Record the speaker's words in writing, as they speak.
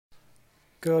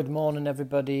Good morning,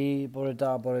 everybody.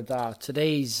 Borada.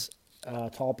 Today's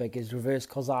topic is reverse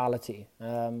causality. I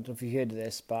don't know if you heard of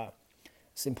this, but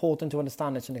it's important to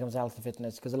understand this when it comes to health and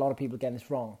fitness because a lot of people get this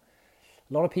wrong.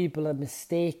 A lot of people are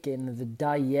mistaken the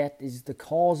diet is the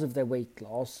cause of their weight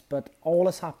loss, but all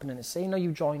that's happening is say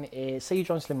you join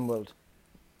Slimming World.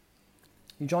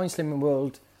 You join Slimming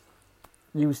World,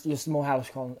 you're more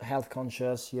health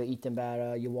conscious, you're eating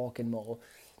better, you're walking more,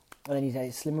 and then you say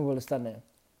Slimming World has done it.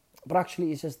 But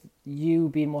actually, it's just you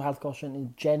being more health conscious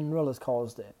in general has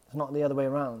caused it. It's not the other way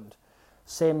around.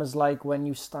 Same as like when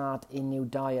you start a new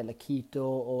diet, like keto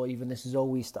or even this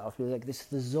Zoe stuff. You're like, this is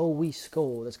the Zoe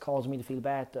score that's causing me to feel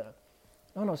better.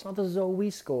 No, it's not the Zoe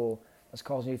score that's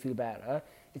causing you to feel better.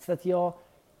 It's that you're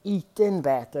eating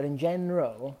better in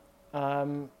general,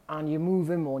 and you're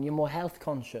moving more and you're more health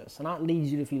conscious, and that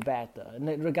leads you to feel better.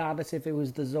 And regardless if it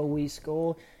was the Zoe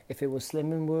score, if it was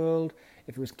Slimming World,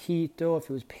 if it was keto, if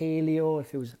it was paleo,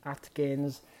 if it was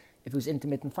Atkins, if it was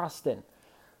intermittent fasting.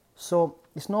 So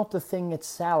it's not the thing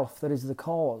itself that is the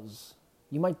cause.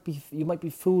 You might be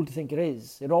fooled to think it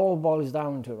is. It all boils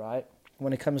down to, right,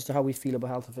 when it comes to how we feel about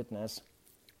health and fitness.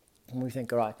 And we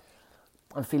think, all right,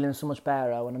 I'm feeling so much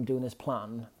better when I'm doing this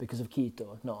plan because of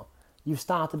keto. No. You've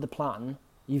started the plan,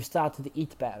 you've started to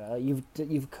eat better,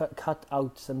 you've cut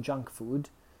out some junk food,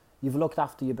 you've looked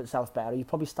after yourself better, you've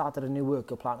probably started a new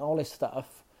workout plan, all this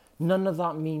stuff. None of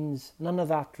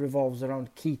that revolves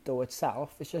around keto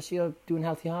itself, it's just you're doing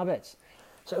healthy habits.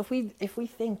 So if we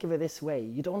think of it this way,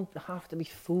 you don't have to be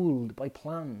fooled by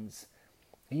plans.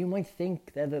 You might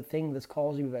think they're the thing that's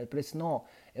causing you it, but it's not.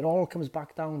 It all comes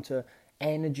back down to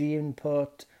energy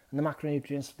input and the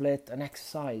macronutrient split and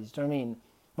exercise, do you know what I mean?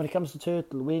 When it comes to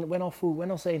turtle, we're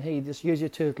not saying, hey, here's your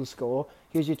turtle score,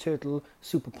 here's your turtle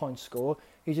super point score,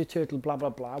 here's your turtle blah, blah,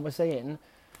 blah. We're saying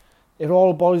it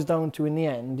all boils down to, in the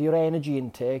end, your energy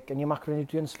intake and your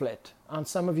macronutrient split. And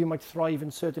some of you might thrive in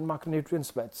certain macronutrient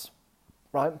splits,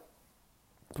 right?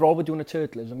 But all we're doing at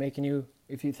Turtle is we're making you,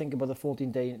 if you think about the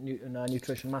 14-day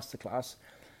nutrition masterclass,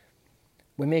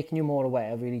 we're making you more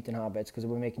aware of your eating habits because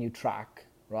we're making you track,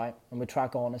 right? And we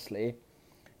track honestly.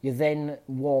 You're then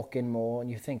walking more and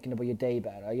you're thinking about your day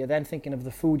better. You're then thinking of the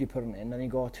food you're putting in and you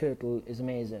go, Turtle is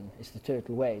amazing. It's the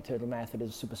Turtle way. Turtle method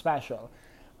is super special.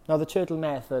 Now, the Turtle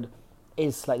method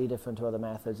is slightly different to other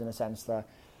methods in a sense that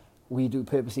we do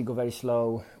purposely go very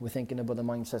slow. We're thinking about the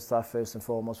mindset stuff first and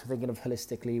foremost. We're thinking of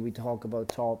holistically. We talk about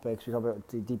topics. We talk about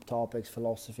the deep topics,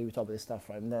 philosophy. We talk about this stuff,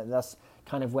 right? And that's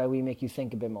kind of where we make you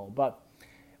think a bit more. But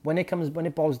when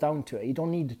it boils down to it, you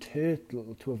don't need the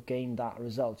Turtle to have gained that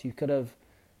result. You could have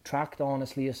tracked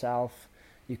honestly yourself,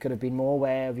 you could have been more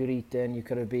aware of your eating, you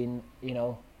could have been,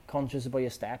 conscious about your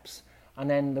steps, and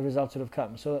then the results would have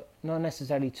come. So not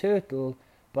necessarily Turtle,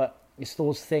 but it's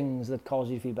those things that cause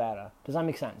you to feel better. Does that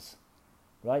make sense?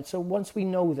 Right? So once we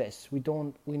know this, we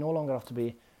no longer have to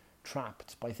be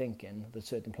trapped by thinking that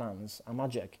certain plans are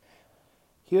magic.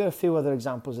 Here are a few other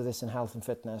examples of this in health and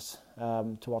fitness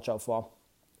to watch out for.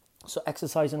 So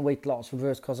exercise and weight loss,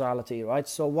 reverse causality, right?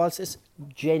 So whilst it's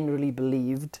generally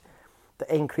believed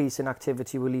the increase in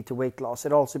activity will lead to weight loss,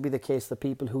 it also be the case that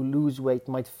people who lose weight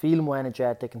might feel more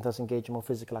energetic and thus engage in more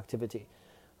physical activity,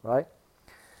 right?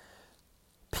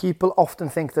 People often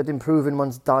think that improving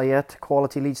one's diet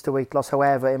quality leads to weight loss.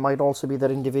 However, it might also be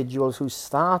that individuals who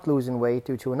start losing weight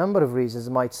due to a number of reasons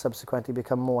might subsequently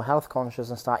become more health conscious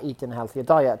and start eating a healthier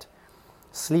diet.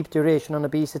 Sleep duration and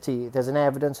obesity. There's an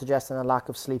evidence suggesting a lack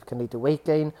of sleep can lead to weight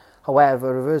gain.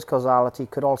 However, reverse causality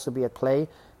could also be at play.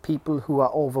 People who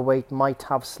are overweight might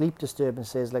have sleep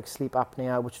disturbances like sleep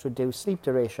apnea, which reduce sleep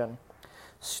duration.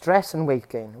 Stress and weight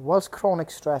gain. Whilst chronic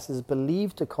stress is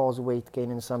believed to cause weight gain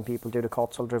in some people due to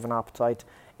cortisol-driven appetite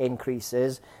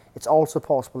increases, it's also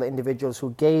possible that individuals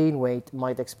who gain weight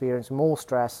might experience more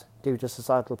stress due to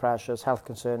societal pressures, health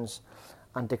concerns,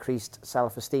 and decreased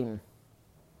self-esteem.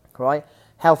 Right?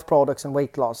 Health products and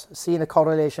weight loss. Seeing a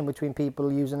correlation between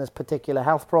people using this particular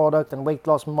health product and weight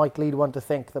loss might lead one to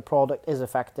think the product is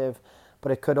effective,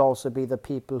 but it could also be that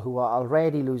people who are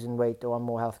already losing weight or are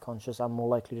more health conscious are more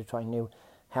likely to try new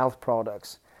health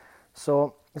products.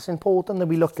 So it's important that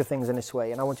we look at things in this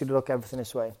way, and I want you to look at everything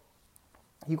this way.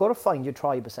 You've got to find your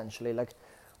tribe essentially. Like,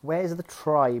 where's the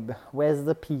tribe? Where's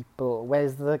the people?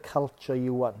 Where's the culture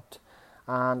you want?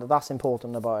 And that's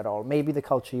important about it all. Maybe the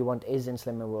culture you want is in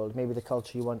Slimming World. Maybe the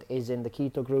culture you want is in the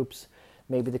keto groups.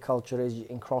 Maybe the culture is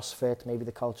in CrossFit. Maybe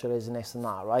the culture is in this and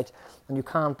that, right? And you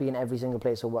can't be in every single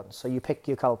place at once. So you pick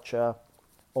your culture,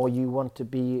 or you want to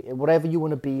be, whatever you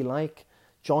want to be like,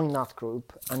 join that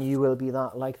group and you will be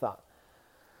that like that.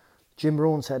 Jim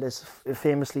Rohn said this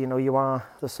famously, you are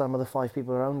the sum of the 5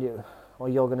 people around you. or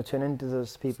you're going to turn into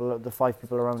those people, the 5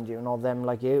 people around you, not them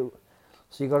like you.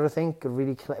 So you got to think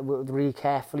really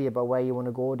carefully about where you want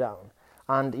to go down.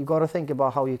 And you got to think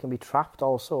about how you can be trapped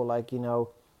also. Like, a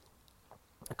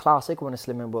classic one is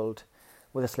Slimming World,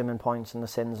 with the slimming points and the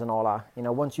sins and all that.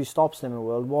 Once you stop Slimming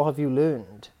World, what have you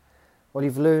learned? Well,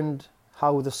 you've learned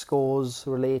how the scores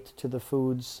relate to the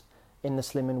foods in the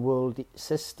Slimming World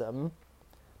system,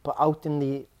 but out in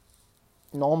the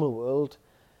normal world,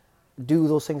 do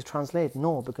those things translate?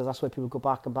 No, because that's where people go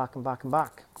back and back and back and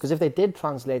back. Because if they did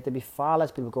translate, there'd be far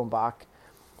less people going back,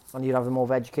 and you'd have more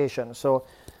of education. So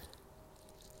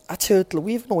at Turtle,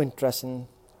 we have no interest in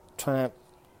trying to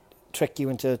trick you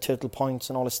into Turtle points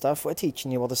and all this stuff. We're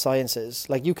teaching you what the science is.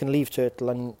 Like, you can leave Turtle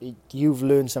and you've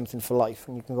learned something for life,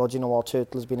 and you can go, do you know what,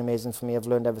 Turtle has been amazing for me. I've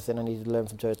learned everything I need to learn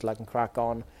from Turtle. I can crack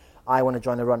on. I want to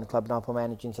join a run club now, put my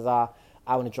energy into that.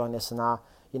 I want to join this and that.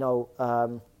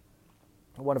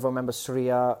 One of our members,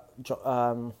 Surya,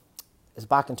 is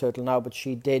back in Turtle now, but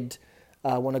she did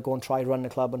want to go and try run the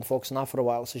club and focus on that for a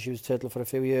while. So she was Turtle for a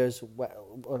few years,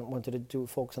 wanted to do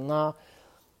focus on that.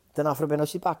 Then after a bit,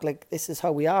 she's back. Like, this is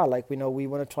how we are. Like, we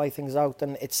want to try things out,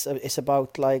 and it's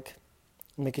about like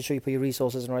making sure you put your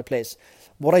resources in the right place.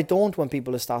 What I don't want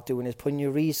people to start doing is putting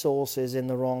your resources in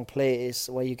the wrong place,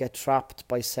 where you get trapped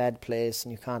by said place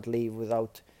and you can't leave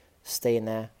without staying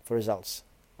there for results.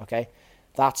 Okay,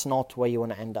 that's not where you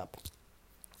want to end up.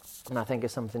 And I think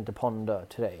it's something to ponder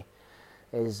today,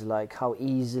 is like how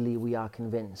easily we are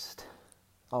convinced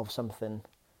of something.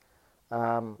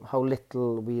 How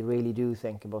little we really do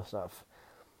think about stuff.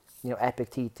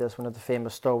 Epictetus, one of the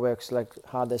famous Stoics,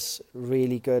 had this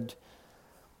really good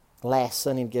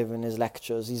lesson he'd given in his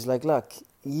lectures. He's like, look,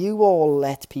 you all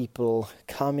let people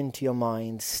come into your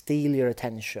mind, steal your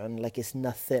attention like it's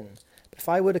nothing. But if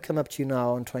I were to come up to you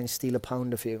now and try and steal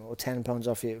 £1 of you, or £10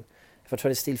 off you, if I try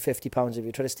to steal £50 of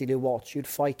you, try to steal your watch, you'd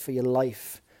fight for your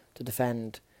life to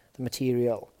defend the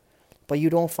material. But you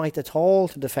don't fight at all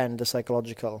to defend the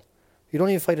psychological. You don't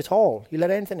even fight at all. You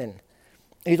let anything in.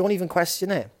 You don't even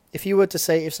question it.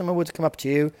 If someone were to come up to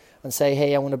you and say,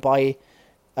 hey, I want to buy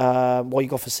what you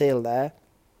got for sale there,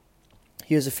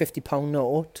 here's a £50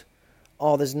 note,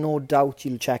 there's no doubt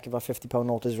you'll check if a £50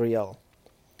 note is real.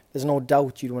 There's no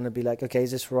doubt you'd want to be like, okay,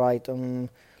 is this right?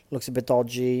 Looks a bit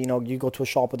dodgy. You go to a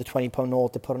shop with a £20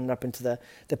 note, they're putting it up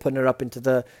into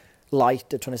the light,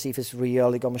 they're trying to see if it's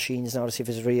real. They got machines now to see if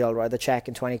it's real, right? They're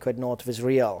checking £20 note if it's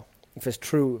real, if it's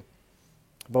true.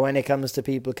 But when it comes to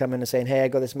people coming and saying, hey, I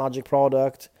got this magic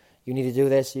product, you need to do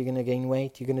this, you're going to gain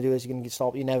weight, you're going to do this, you're going to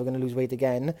stop, you're never going to lose weight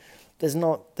again. There's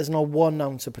not 1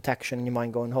 ounce of protection in your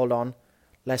mind going, hold on,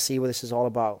 let's see what this is all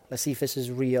about. Let's see if this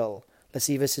is real. Let's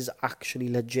see if this is actually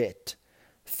legit.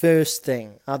 First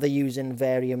thing, are they using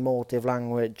very emotive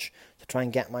language to try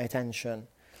and get my attention?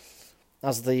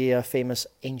 As the famous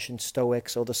ancient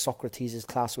Stoics, or the Socrates'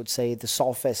 class would say, the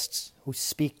sophists, who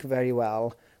speak very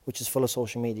well, which is full of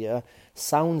social media,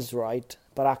 sounds right,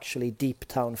 but actually deep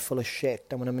down full of shit.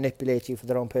 They want to manipulate you for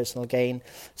their own personal gain,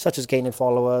 such as gaining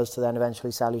followers to then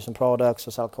eventually sell you some products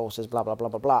or sell courses, blah, blah, blah,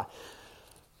 blah, blah.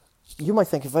 You might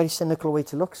think a very cynical way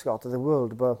to look, Scott, at the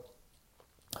world, but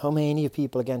how many of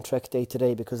people are getting tricked day to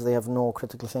day because they have no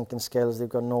critical thinking skills, they've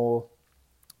got no...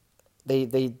 They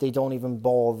don't even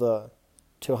bother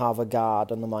to have a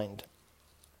guard on the mind,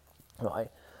 right?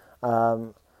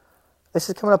 This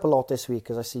is coming up a lot this week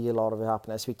because I see a lot of it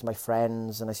happening. I speak to my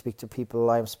friends and I speak to people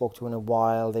I haven't spoken to in a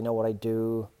while. They know what I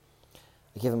do.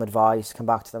 I give them advice, come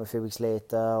back to them a few weeks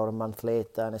later or a month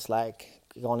later, and it's like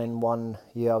gone in one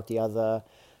year out the other,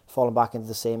 falling back into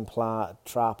the same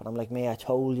trap. And I'm like, mate, I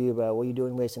told you about what are you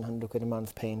doing wasting £100 a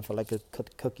month paying for like a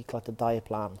cookie clutter diet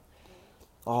plan?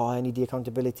 Oh, I need the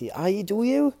accountability. Do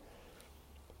you?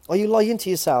 Are you lying to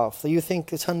yourself that you think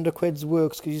this £100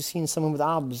 works because you've seen someone with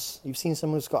abs? You've seen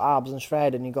someone who's got abs and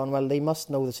shredded, and you're going, well, they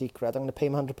must know the secret. I'm going to pay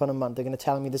them £100 a month. They're going to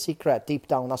tell me the secret. Deep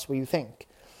down, that's what you think.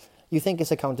 You think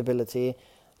it's accountability.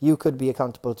 You could be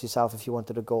accountable to yourself if you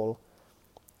wanted a goal.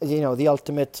 The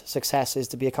ultimate success is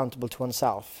to be accountable to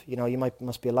oneself. You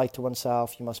must be a light to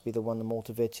oneself. You must be the one that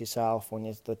motivates yourself when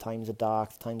the times are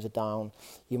dark, the times are down.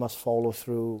 You must follow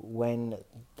through when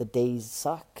the days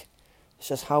suck. It's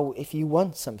just how, if you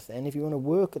want something, if you want to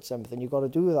work at something, you've got to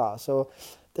do that. So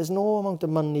there's no amount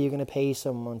of money you're going to pay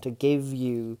someone to give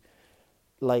you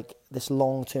like this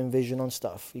long-term vision on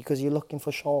stuff, because you're looking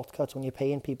for shortcuts when you're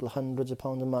paying people hundreds of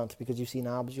pounds a month because you've seen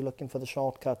abs. You're looking for the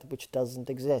shortcut which doesn't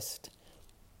exist.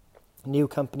 A new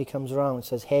company comes around and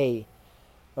says, hey,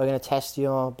 we're going to test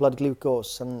your blood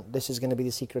glucose and this is going to be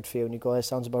the secret for you. And you go, that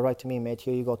sounds about right to me, mate.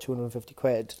 Here you go,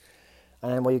 £250.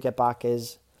 And then what you get back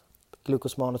is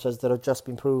glucose monitors that have just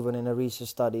been proven in a research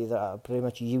study that are pretty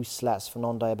much useless for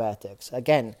non-diabetics.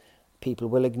 Again, people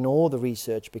will ignore the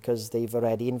research because they've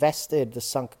already invested. The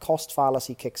sunk cost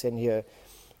fallacy kicks in here.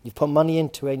 You've put money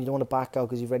into it and you don't want to back out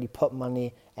because you've already put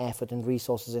money, effort and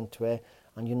resources into it,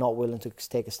 and you're not willing to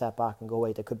take a step back and go,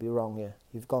 wait, I could be wrong here.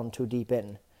 You've gone too deep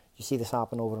in. You see this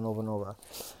happen over and over and over.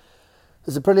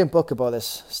 There's a brilliant book about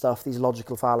this stuff, these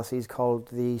logical fallacies, called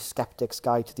The Skeptic's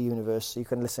Guide to the Universe. So you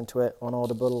can listen to it on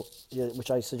Audible,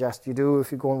 which I suggest you do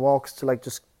if you go on walks, to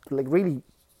just really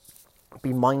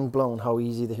be mind blown how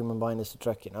easy the human mind is to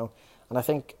trick, And I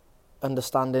think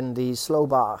understanding the slow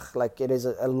Bach, it is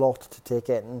a lot to take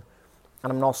in.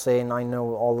 And I'm not saying I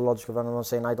know all the logical, and I'm not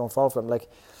saying I don't fall for them.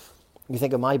 You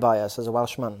think of my bias as a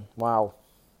Welshman. Wow.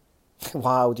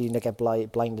 Wow, do you get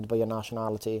blinded by your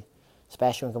nationality?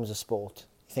 Especially when it comes to sport.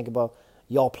 You think about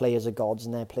your players are gods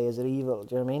and their players are evil.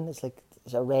 Do you know what I mean? It's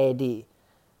already,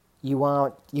 you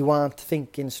aren't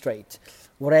thinking straight.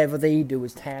 Whatever they do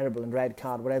is terrible and red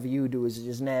card. Whatever you do is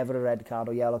just never a red card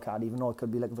or yellow card, even though it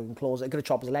could be if we can close it. It could have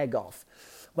chopped his leg off.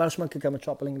 Welshman could come and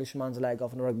chop an Englishman's leg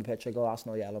off in a rugby pitch. I go, that's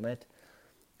no yellow, mate.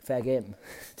 Fair game.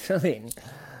 Do you know what I mean?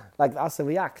 That's the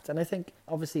react. And I think,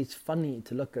 obviously, it's funny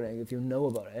to look at it if you know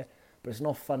about it. But it's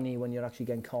not funny when you're actually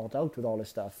getting caught out with all this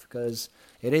stuff, because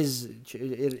it is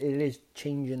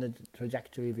changing the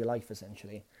trajectory of your life,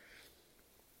 essentially.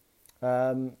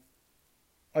 I'd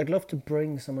love to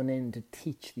bring someone in to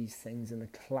teach these things in a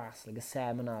class, like a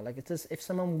seminar. It's just, if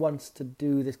someone wants to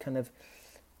do this kind of...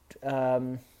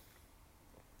 I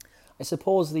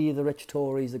suppose the rich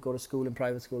Tories that go to school in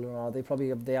private school and all, they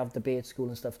have debate school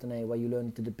and stuff today where you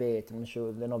learn to debate, and I'm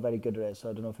sure they're not very good at it, so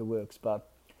I don't know if it works, but...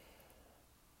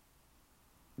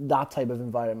 that type of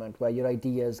environment where your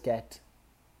ideas get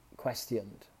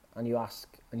questioned and you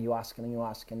ask and you ask and you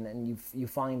ask, and then you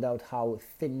find out how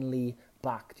thinly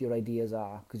backed your ideas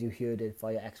are because you heard it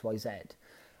via XYZ.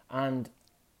 And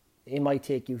it might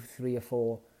take you 3 or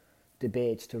 4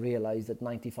 debates to realise that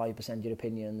 95% of your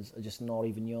opinions are just not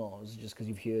even yours, just because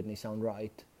you've heard and they sound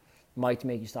right. It might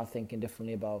make you start thinking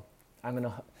differently about...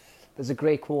 There's a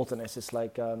great quote on this. It's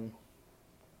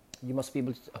you must be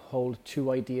able to hold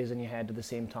 2 ideas in your head at the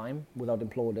same time without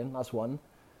imploding. That's one.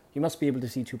 You must be able to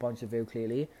see 2 points of view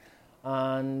clearly,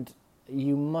 and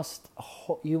you must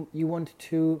you want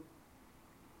to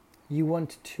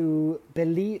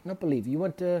believe, not believe. You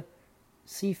want to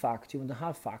see facts. You want to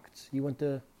have facts. You want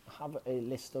to have a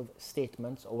list of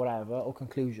statements or whatever, or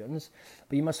conclusions,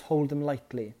 but you must hold them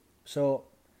lightly. So,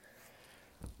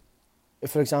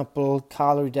 if, for example,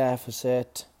 calorie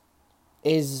deficit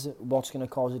is what's going to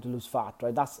cause you to lose fat,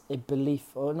 right? That's a belief,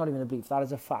 or not even a belief, that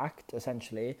is a fact,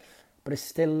 essentially, but it's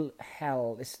still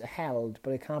held,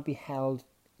 but it can't be held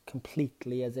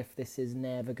completely as if this is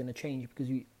never going to change, because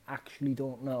you actually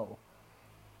don't know.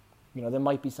 There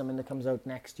might be something that comes out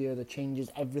next year that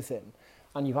changes everything,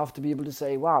 and you have to be able to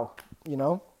say, wow,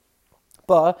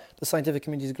 But the scientific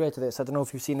community is great at this. I don't know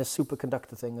if you've seen a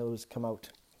superconductor thing that was come out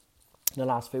in the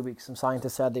last few weeks. Some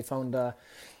scientists said they found a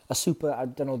super, I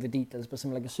don't know the details, but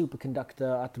something like a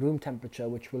superconductor at room temperature,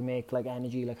 which will make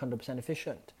energy 100%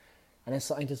 efficient. And then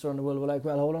scientists around the world were like,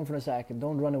 well, hold on for a second,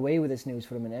 don't run away with this news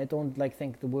for a minute, don't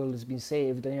think the world has been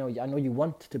saved. I know you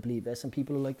want to believe this, and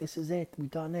people are like, this is it,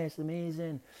 we've done this,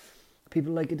 amazing.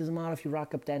 People are like, it doesn't matter if you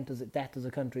rack up debt as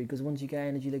a country, because once you get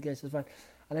energy like this, it's fine.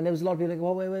 And then there was a lot of people like,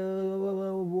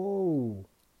 whoa,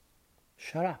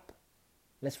 shut up.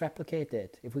 Let's replicate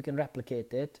it. If we can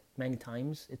replicate it many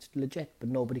times, it's legit, but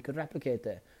nobody could replicate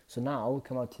it. So now, it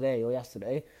came out today or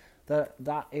yesterday,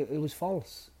 that it was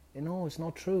false. It's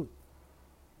not true.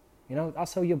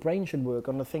 That's how your brain should work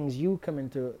on the things you come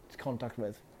into contact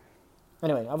with.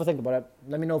 Anyway, have a think about it.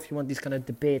 Let me know if you want these kind of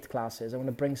debate classes. I want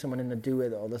to bring someone in to do it,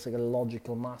 though. That's like a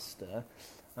logical master.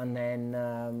 And then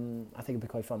I think it'd be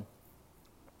quite fun.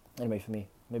 Anyway, for me.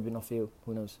 Maybe not for you.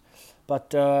 Who knows?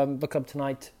 But book club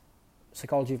tonight.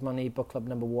 Psychology of Money, book club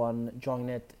number 1. Join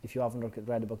it. If you haven't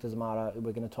read the book, doesn't matter.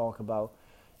 We're going to talk about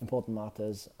important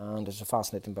matters, and it's a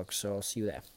fascinating book, so I'll see you there.